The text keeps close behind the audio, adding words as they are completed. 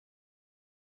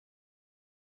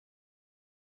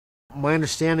My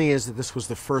understanding is that this was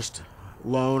the first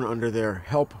loan under their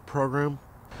HELP program.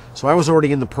 So I was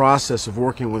already in the process of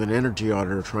working with an energy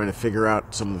auditor trying to figure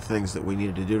out some of the things that we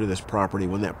needed to do to this property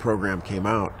when that program came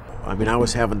out. I mean, I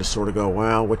was having to sort of go,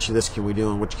 well, which of this can we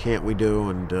do and which can't we do,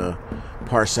 and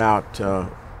parse out,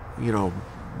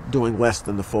 doing less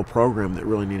than the full program that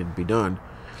really needed to be done.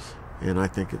 And I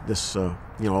think this,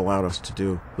 allowed us to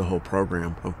do the whole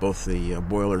program of both the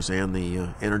boilers and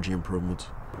the energy improvements.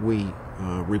 We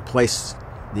replaced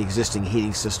the existing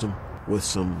heating system with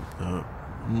some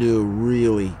new,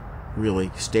 really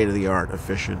state-of-the-art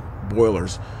efficient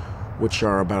boilers, which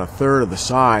are about a third of the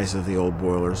size of the old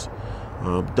boilers.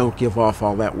 Don't give off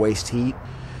all that waste heat.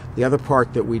 The other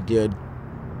part that we did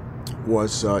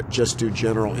was just do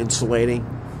general insulating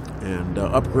and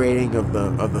upgrading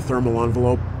of the thermal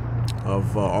envelope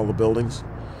of all the buildings.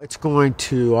 It's going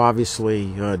to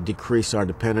obviously decrease our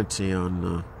dependency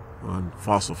on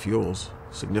fossil fuels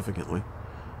significantly,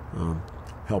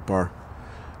 help our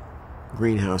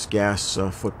greenhouse gas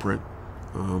footprint.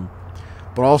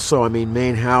 But also, I mean,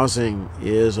 Maine Housing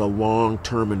is a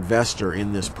long-term investor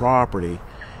in this property,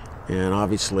 and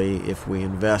obviously if we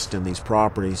invest in these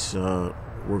properties,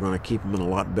 we're going to keep them in a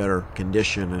lot better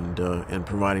condition and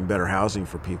providing better housing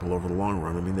for people over the long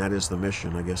run. I mean, that is the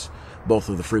mission, I guess, both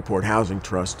of the Freeport Housing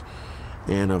Trust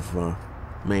and of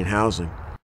Maine Housing.